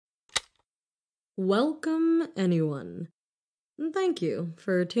Welcome, anyone. And thank you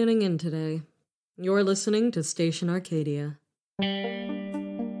for tuning in today. You're listening to Station Arcadia.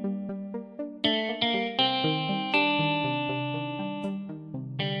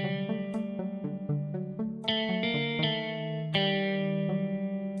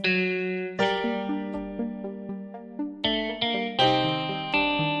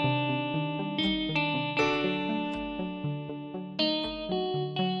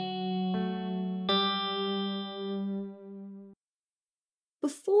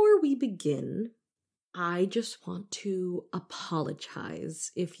 Before we begin, I just want to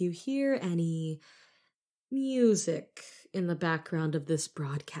apologize if you hear any music in the background of this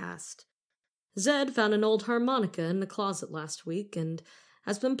broadcast. Zed found an old harmonica in the closet last week and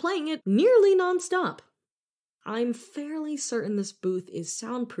has been playing it nearly nonstop. I'm fairly certain this booth is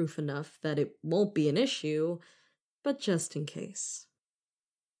soundproof enough that it won't be an issue, but just in case.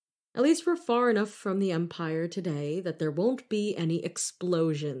 At least we're far enough from the Empire today that there won't be any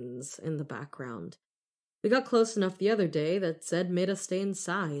explosions in the background. We got close enough the other day that Zed made us stay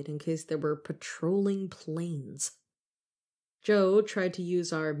inside in case there were patrolling planes. Joe tried to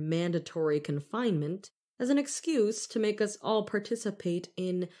use our mandatory confinement as an excuse to make us all participate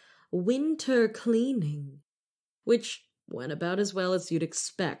in winter cleaning, which went about as well as you'd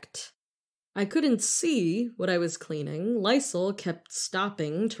expect. I couldn't see what I was cleaning. Lysol kept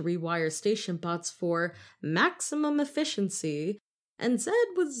stopping to rewire station bots for maximum efficiency, and Zed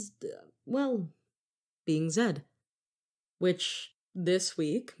was, being Zed. Which, this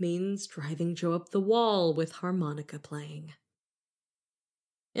week, means driving Joe up the wall with harmonica playing.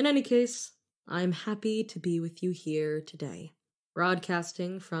 In any case, I'm happy to be with you here today,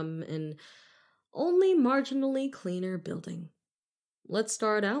 broadcasting from an only marginally cleaner building. Let's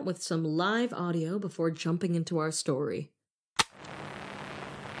start out with some live audio before jumping into our story.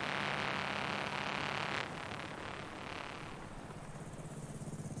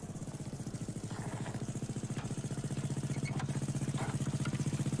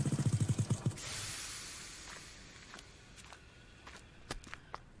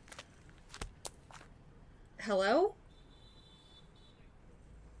 Hello?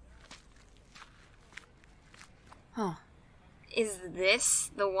 Huh. Is this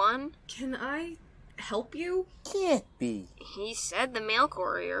the one? Can I help you? Can't be. He said the mail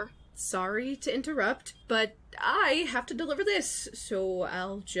courier. Sorry to interrupt, but I have to deliver this, so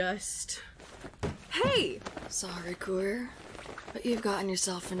I'll just... Hey! Sorry, Courier, but you've gotten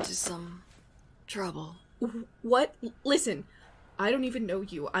yourself into some trouble. What? Listen, I don't even know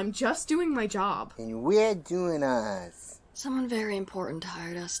you. I'm just doing my job. And we're doing ours. Someone very important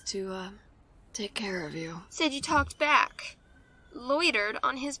hired us to, take care of you. Said you talked back. Loitered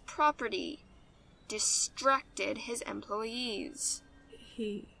on his property. Distracted his employees.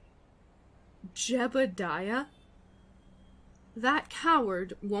 Jebediah? That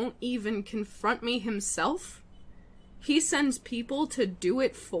coward won't even confront me himself? He sends people to do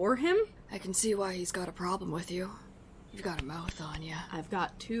it for him? I can see why he's got a problem with you. You've got a mouth on you. I've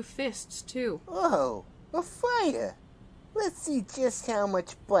got 2 fists, too. Oh, a fighter. Let's see just how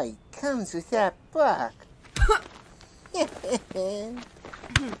much bite comes with that buck.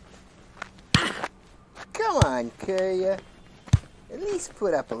 Come on, Courier. At least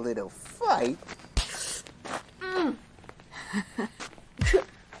put up a little fight.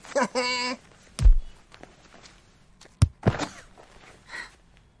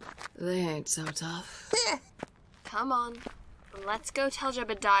 They ain't so tough. Come on. Let's go tell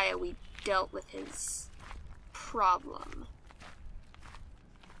Jebediah we dealt with his problem.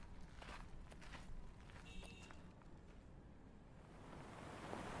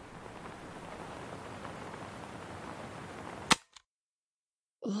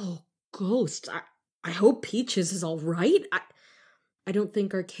 Oh, Ghost. I hope Peaches is all right. I don't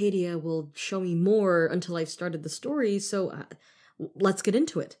think Arcadia will show me more until I've started the story, so let's get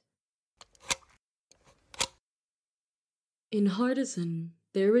into it. In Hardizan,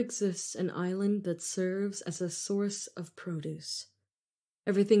 there exists an island that serves as a source of produce.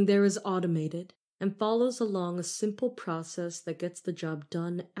 Everything there is automated and follows along a simple process that gets the job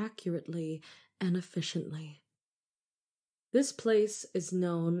done accurately and efficiently. This place is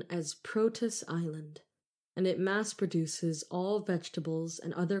known as Protus Island, and it mass-produces all vegetables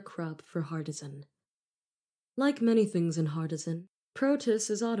and other crop for Hardizan. Like many things in Hardizan, Protus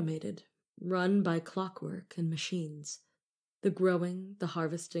is automated, run by clockwork and machines. The growing, the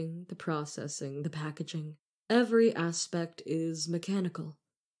harvesting, the processing, the packaging, every aspect is mechanical.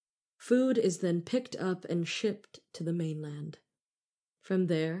 Food is then picked up and shipped to the mainland. From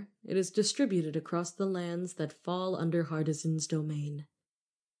there, it is distributed across the lands that fall under Hardizan's domain.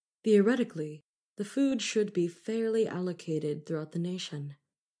 Theoretically, the food should be fairly allocated throughout the nation.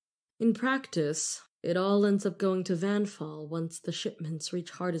 In practice, it all ends up going to Vanfall once the shipments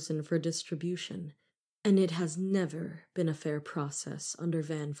reach Hardizan for distribution, and it has never been a fair process under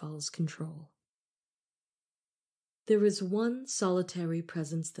Vanfall's control. There is one solitary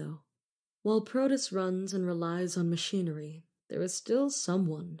presence, though. While Protus runs and relies on machinery, there is still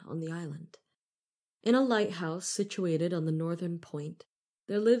someone on the island. In a lighthouse situated on the northern point,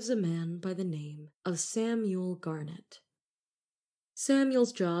 there lives a man by the name of Samuel Garnett.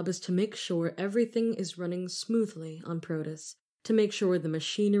 Samuel's job is to make sure everything is running smoothly on Protus, to make sure the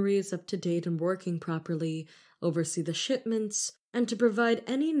machinery is up to date and working properly, oversee the shipments, and to provide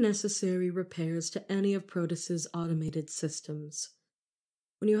any necessary repairs to any of Protus's automated systems.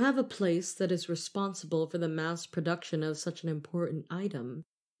 When you have a place that is responsible for the mass production of such an important item,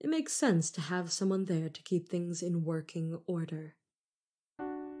 it makes sense to have someone there to keep things in working order.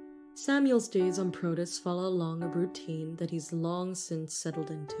 Samuel's days on Protus follow along a routine that he's long since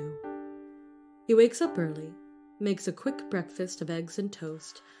settled into. He wakes up early, makes a quick breakfast of eggs and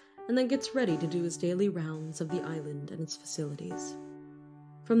toast, and then gets ready to do his daily rounds of the island and its facilities.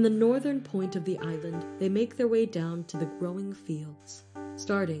 From the northern point of the island, they make their way down to the growing fields,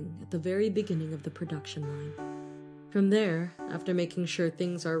 starting at the very beginning of the production line. From there, after making sure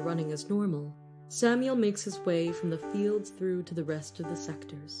things are running as normal, Samuel makes his way from the fields through to the rest of the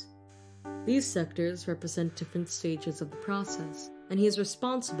sectors. These sectors represent different stages of the process, and he is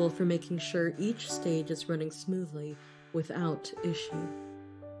responsible for making sure each stage is running smoothly without issue.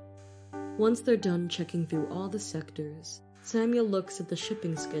 Once they're done checking through all the sectors, Samuel looks at the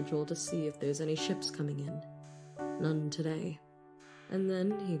shipping schedule to see if there's any ships coming in. None today. And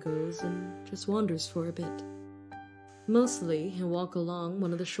then he goes and just wanders for a bit. Mostly, he'll walk along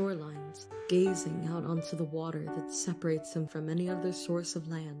one of the shorelines, gazing out onto the water that separates him from any other source of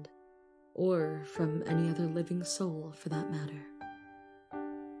land, or from any other living soul, for that matter.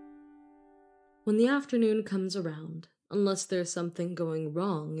 When the afternoon comes around, unless there's something going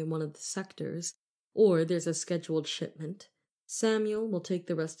wrong in one of the sectors, or there's a scheduled shipment, Samuel will take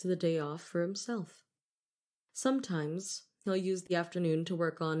the rest of the day off for himself. Sometimes, he'll use the afternoon to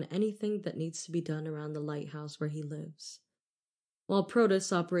work on anything that needs to be done around the lighthouse where he lives. While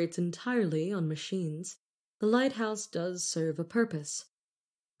Protus operates entirely on machines, the lighthouse does serve a purpose.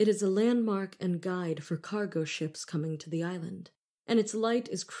 It is a landmark and guide for cargo ships coming to the island, and its light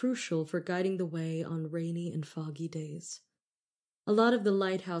is crucial for guiding the way on rainy and foggy days. A lot of the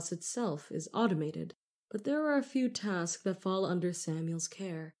lighthouse itself is automated, but there are a few tasks that fall under Samuel's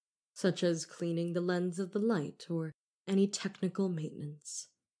care, such as cleaning the lens of the light or any technical maintenance.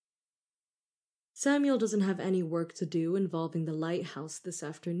 Samuel doesn't have any work to do involving the lighthouse this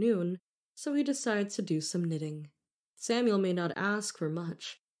afternoon, so he decides to do some knitting. Samuel may not ask for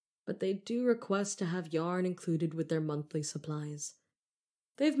much, but they do request to have yarn included with their monthly supplies.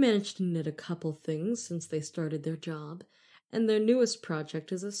 They've managed to knit a couple things since they started their job, and their newest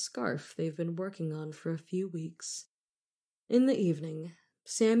project is a scarf they've been working on for a few weeks. In the evening,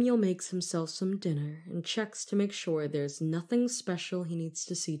 Samuel makes himself some dinner and checks to make sure there's nothing special he needs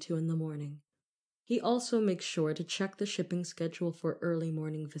to see to in the morning. He also makes sure to check the shipping schedule for early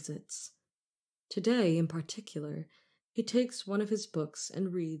morning visits. Today, in particular, he takes one of his books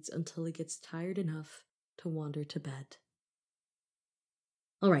and reads until he gets tired enough to wander to bed.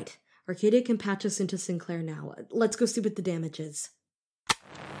 All right, Arcadia can patch us into Sinclair now. Let's go see what the damage is.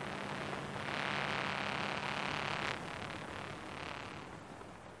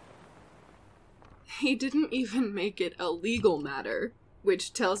 He didn't even make it a legal matter,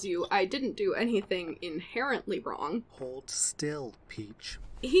 which tells you I didn't do anything inherently wrong. Hold still, Peach.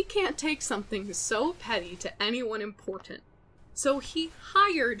 He can't take something so petty to anyone important, so he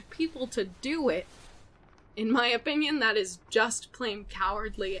hired people to do it. In my opinion, that is just plain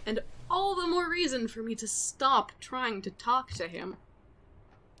cowardly, and all the more reason for me to stop trying to talk to him.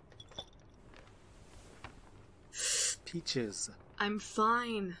 Peaches. I'm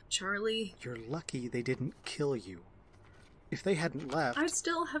fine, Charlie. You're lucky they didn't kill you. If they hadn't left... I'd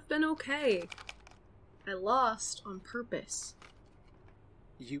still have been okay. I lost on purpose.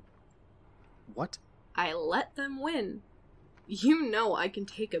 You... What? I let them win. You know I can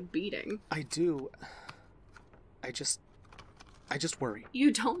take a beating. I do. I just worry.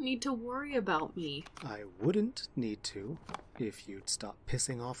 You don't need to worry about me. I wouldn't need to if you'd stop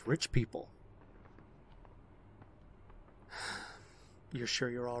pissing off rich people. You're sure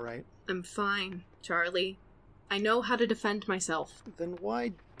you're all right? I'm fine, Charlie. I know how to defend myself. Then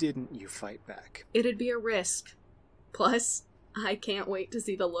why didn't you fight back? It'd be a risk. Plus, I can't wait to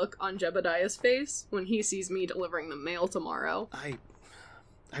see the look on Jebediah's face when he sees me delivering the mail tomorrow.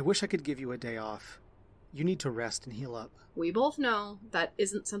 I wish I could give you a day off. You need to rest and heal up. We both know that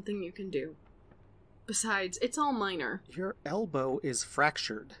isn't something you can do. Besides, it's all minor. Your elbow is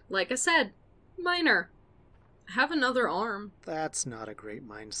fractured. Like I said, minor. I have another arm. That's not a great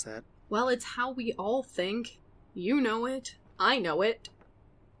mindset. Well, it's how we all think. You know it. I know it.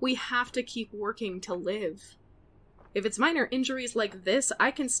 We have to keep working to live. If it's minor injuries like this,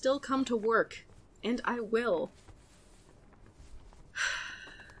 I can still come to work. And I will.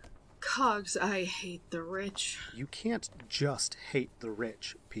 Cogs, I hate the rich. You can't just hate the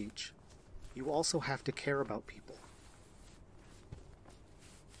rich, Peach. You also have to care about people.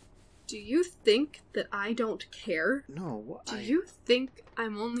 Do you think that I don't care? No, Do you think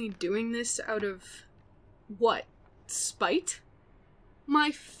I'm only doing this out of... what? Spite?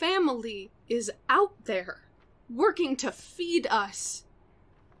 My family is out there, working to feed us.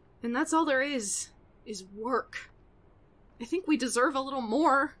 And that's all there is work. I think we deserve a little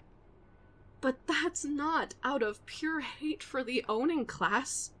more. But that's not out of pure hate for the owning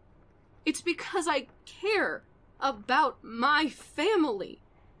class. It's because I care about my family.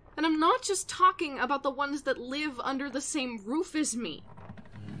 And I'm not just talking about the ones that live under the same roof as me.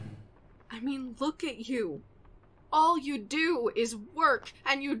 I mean, look at you. All you do is work,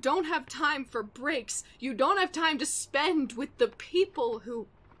 and you don't have time for breaks. You don't have time to spend with the people who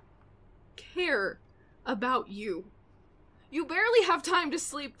care about you. You barely have time to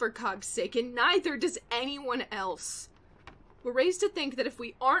sleep for Cog's sake, and neither does anyone else. We're raised to think that if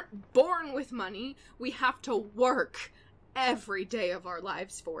we aren't born with money, we have to work every day of our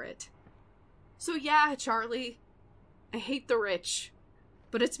lives for it. So yeah, Charlie, I hate the rich,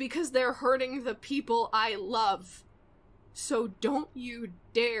 but it's because they're hurting the people I love. So don't you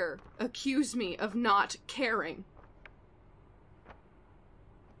dare accuse me of not caring.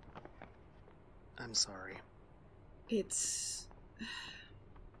 I'm sorry.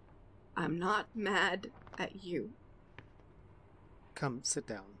 I'm not mad at you. Come, sit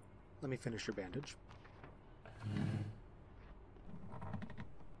down. Let me finish your bandage.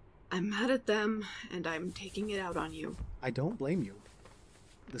 I'm mad at them, and I'm taking it out on you. I don't blame you.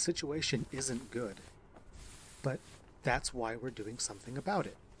 The situation isn't good. But that's why we're doing something about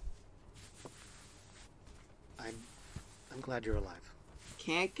it. I'm glad you're alive.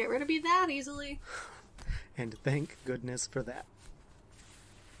 Can't get rid of you that easily. And thank goodness for that.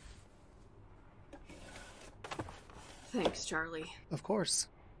 Thanks, Charlie. Of course.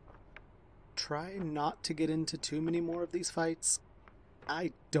 Try not to get into too many more of these fights.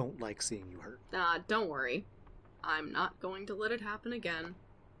 I don't like seeing you hurt. Don't worry. I'm not going to let it happen again.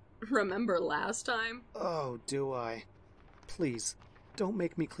 Remember last time? Oh, do I? Please, don't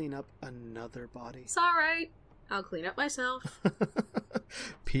make me clean up another body. It's alright. I'll clean up myself.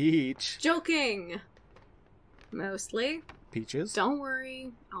 Peach. Joking! Mostly. Peaches? Don't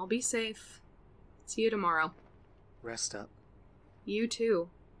worry. I'll be safe. See you tomorrow. Rest up. You too.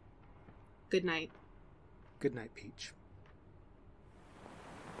 Good night. Good night, Peach.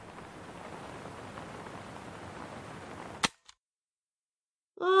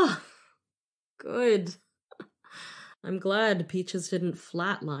 Ah, good. I'm glad Peaches didn't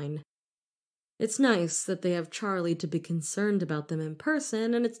flatline. It's nice that they have Charlie to be concerned about them in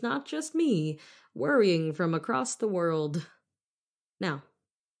person, and it's not just me worrying from across the world. Now,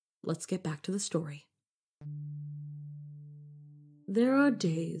 let's get back to the story. There are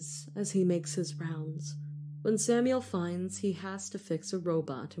days, as he makes his rounds, when Samuel finds he has to fix a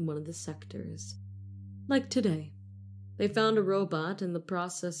robot in one of the sectors. Like today. They found a robot in the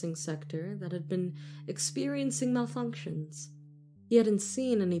processing sector that had been experiencing malfunctions. He hadn't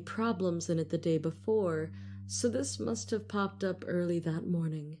seen any problems in it the day before, so this must have popped up early that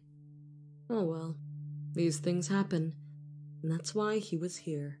morning. Oh well, these things happen, and that's why he was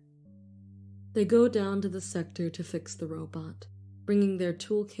here. They go down to the sector to fix the robot, bringing their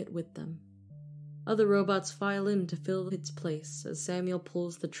toolkit with them. Other robots file in to fill its place as Samuel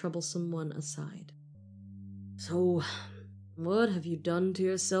pulls the troublesome one aside. So, what have you done to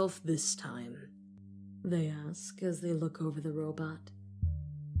yourself this time? They ask as they look over the robot.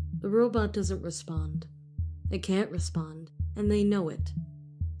 The robot doesn't respond. It can't respond, and they know it.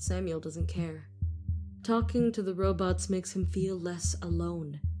 Samuel doesn't care. Talking to the robots makes him feel less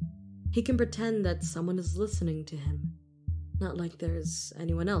alone. He can pretend that someone is listening to him. Not like there's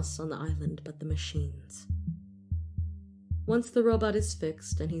anyone else on the island but the machines. Once the robot is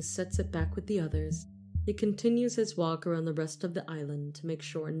fixed and he sets it back with the others, he continues his walk around the rest of the island to make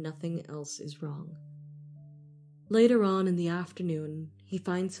sure nothing else is wrong. Later on in the afternoon, he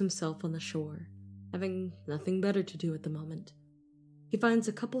finds himself on the shore, having nothing better to do at the moment. He finds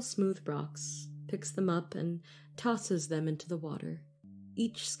a couple smooth rocks, picks them up, and tosses them into the water,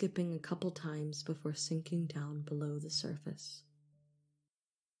 each skipping a couple times before sinking down below the surface.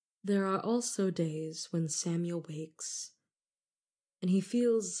 There are also days when Samuel wakes and he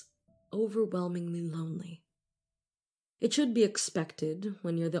feels overwhelmingly lonely. It should be expected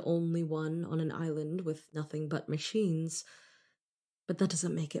when you're the only one on an island with nothing but machines, but that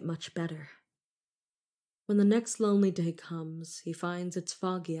doesn't make it much better. When the next lonely day comes, he finds it's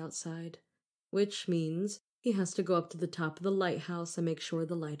foggy outside, which means he has to go up to the top of the lighthouse and make sure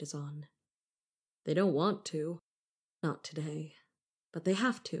the light is on. They don't want to, not today, but they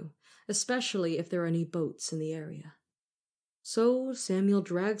have to, especially if there are any boats in the area. So Samuel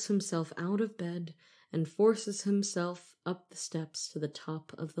drags himself out of bed and forces himself up the steps to the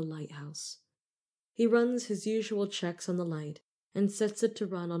top of the lighthouse. He runs his usual checks on the light and sets it to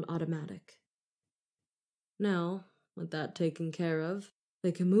run on automatic. Now, with that taken care of,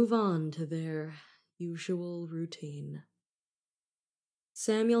 they can move on to their usual routine.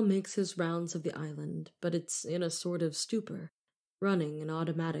 Samuel makes his rounds of the island, but it's in a sort of stupor, running in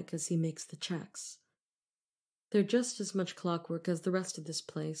automatic as he makes the checks. They're just as much clockwork as the rest of this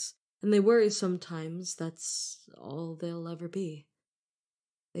place, and they worry sometimes that's all they'll ever be.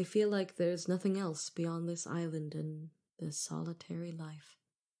 They feel like there's nothing else beyond this island and this solitary life.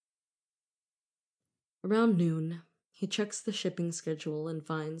 Around noon, he checks the shipping schedule and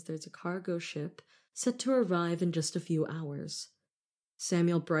finds there's a cargo ship set to arrive in just a few hours.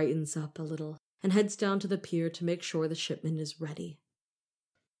 Samuel brightens up a little and heads down to the pier to make sure the shipment is ready.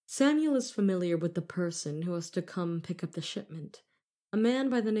 Samuel is familiar with the person who has to come pick up the shipment, a man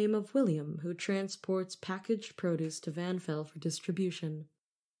by the name of William who transports packaged produce to Vanfell for distribution.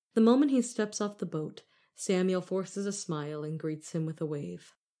 The moment he steps off the boat, Samuel forces a smile and greets him with a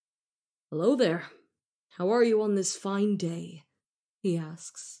wave. "Hello there. How are you on this fine day?" he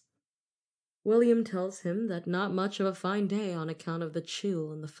asks. William tells him that not much of a fine day on account of the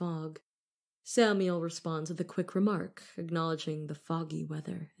chill and the fog. Samuel responds with a quick remark, acknowledging the foggy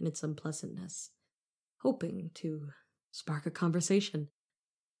weather and its unpleasantness, hoping to spark a conversation.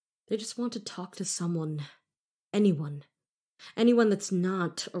 They just want to talk to someone. Anyone that's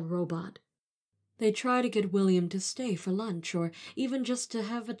not a robot. They try to get William to stay for lunch, or even just to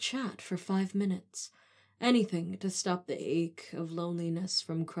have a chat for 5 minutes. Anything to stop the ache of loneliness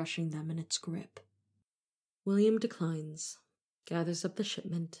from crushing them in its grip. William declines, gathers up the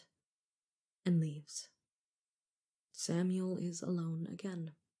shipment, and leaves. Samuel is alone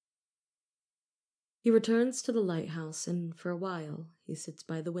again. He returns to the lighthouse, and for a while he sits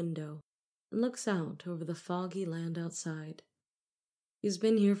by the window and looks out over the foggy land outside. He's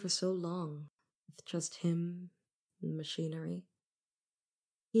been here for so long, with just him and machinery.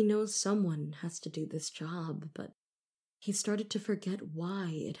 He knows someone has to do this job, but he started to forget why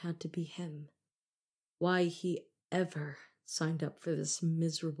it had to be him. Why he ever signed up for this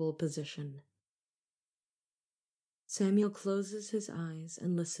miserable position. Samuel closes his eyes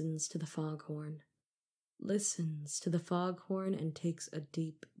and listens to the foghorn. And takes a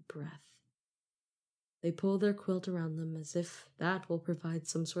deep breath. They pull their quilt around them as if that will provide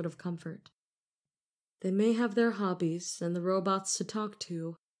some sort of comfort. They may have their hobbies and the robots to talk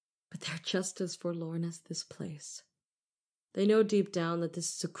to, but they're just as forlorn as this place. They know deep down that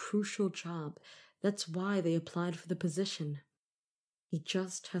this is a crucial job. That's why they applied for the position. He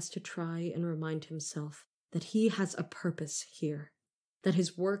just has to try and remind himself that he has a purpose here, that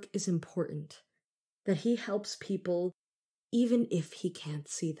his work is important, that he helps people even if he can't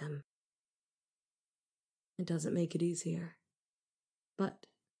see them. It doesn't make it easier, but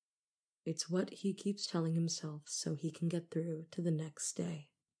it's what he keeps telling himself so he can get through to the next day.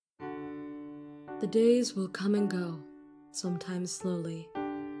 The days will come and go, sometimes slowly,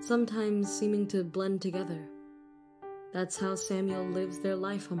 sometimes seeming to blend together. That's how Samuel lives their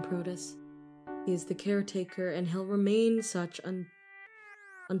life on Protus. He is the caretaker, and he'll remain such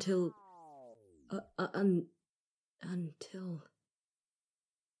until...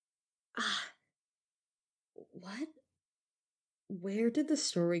 What? Where did the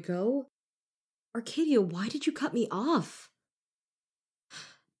story go? Arcadia, why did you cut me off?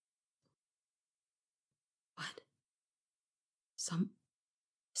 What?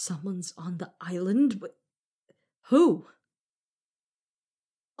 Someone's on the island? But who?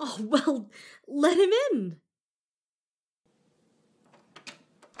 Oh, well, let him in.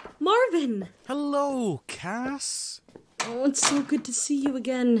 Marvin! Hello, Cass. Oh, it's so good to see you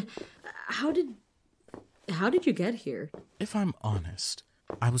again. How did you get here? If I'm honest,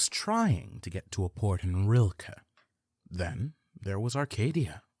 I was trying to get to a port in Rilke. Then there was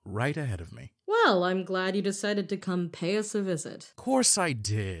Arcadia, right ahead of me. Well, I'm glad you decided to come pay us a visit. Course I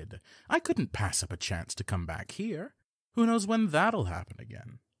did. I couldn't pass up a chance to come back here. Who knows when that'll happen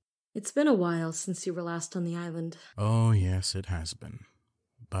again? It's been a while since you were last on the island. Oh, yes, it has been.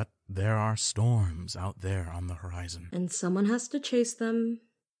 But there are storms out there on the horizon. And someone has to chase them.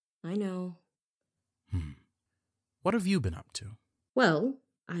 I know. What have you been up to? Well,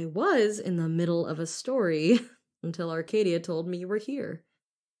 I was in the middle of a story until Arcadia told me you were here.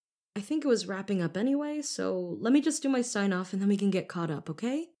 I think it was wrapping up anyway, so let me just do my sign-off and then we can get caught up,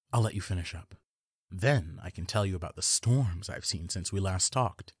 okay? I'll let you finish up. Then I can tell you about the storms I've seen since we last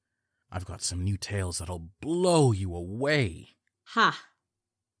talked. I've got some new tales that'll blow you away. Ha!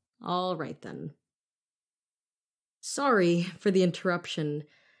 All right then. Sorry for the interruption.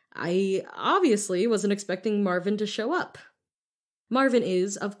 I obviously wasn't expecting Marvin to show up. Marvin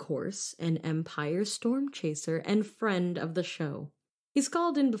is, of course, an Empire storm chaser and friend of the show. He's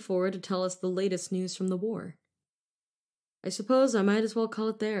called in before to tell us the latest news from the war. I suppose I might as well call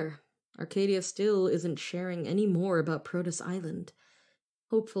it there. Arcadia still isn't sharing any more about Protus Island.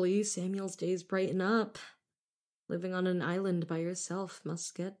 Hopefully Samuel's days brighten up. Living on an island by yourself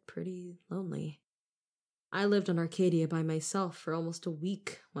must get pretty lonely. I lived on Arcadia by myself for almost a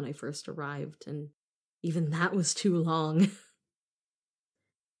week when I first arrived, and even that was too long.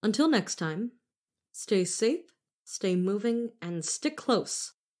 Until next time, stay safe, stay moving, and stick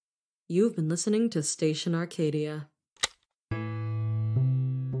close. You've been listening to Station Arcadia.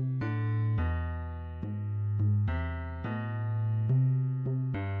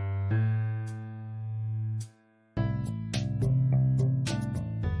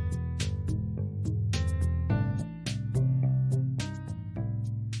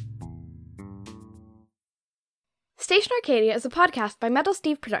 Station Arcadia is a podcast by Metal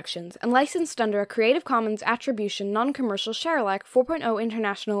Steve Productions and licensed under a Creative Commons Attribution Non-Commercial Sharealike 4.0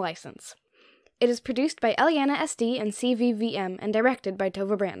 International License. It is produced by Eliana SD and CVVM and directed by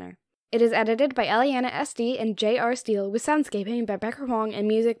Tova Brantner. It is edited by Eliana SD and J.R. Steele with soundscaping by Becker Huang and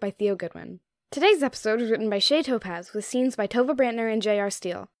music by Theo Goodwin. Today's episode was written by Shay Topaz with scenes by Tova Brantner and J.R.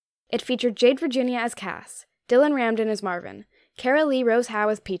 Steele. It featured Jade Virginia as Cass, Dylan Ramden as Marvin, Kara Lee Rose Howe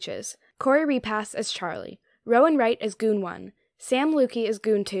as Peaches, Courier Peaches as Charlie, Rowan Wright as Goon 1, Sam Lukey as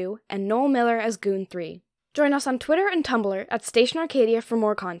Goon 2, and Noel Miller as Goon 3. Join us on Twitter and Tumblr at Station Arcadia for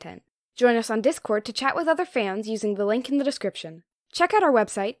more content. Join us on Discord to chat with other fans using the link in the description. Check out our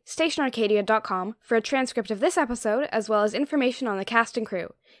website, stationarcadia.com, for a transcript of this episode as well as information on the cast and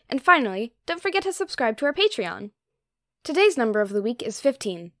crew. And finally, don't forget to subscribe to our Patreon. Today's number of the week is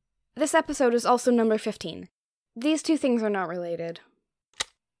 15. This episode is also number 15. These two things are not related.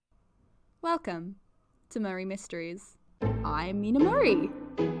 Welcome to Murray Mysteries. I'm Mina Murray.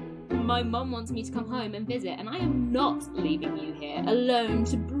 My mum wants me to come home and visit, and I am not leaving you here alone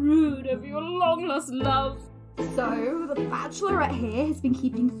to brood over your long-lost love. So, the bachelorette here has been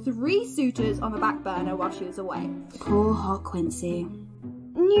keeping 3 suitors on the back burner while she was away. Poor hot Quincy.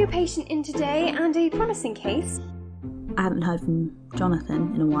 New patient in today and a promising case. I haven't heard from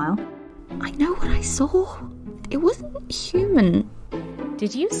Jonathan in a while. I know what I saw. It wasn't human.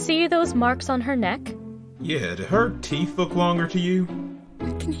 Did you see those marks on her neck? Yeah, do her teeth look longer to you?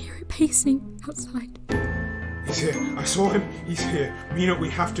 I can hear it pacing outside. He's here. I saw him. He's here. Mina, we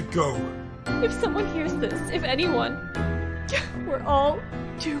have to go. If someone hears this, if anyone, we're all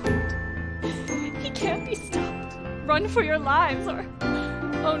doomed. He can't be stopped. Run for your lives or...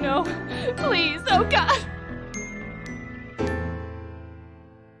 Oh no. Please, oh God.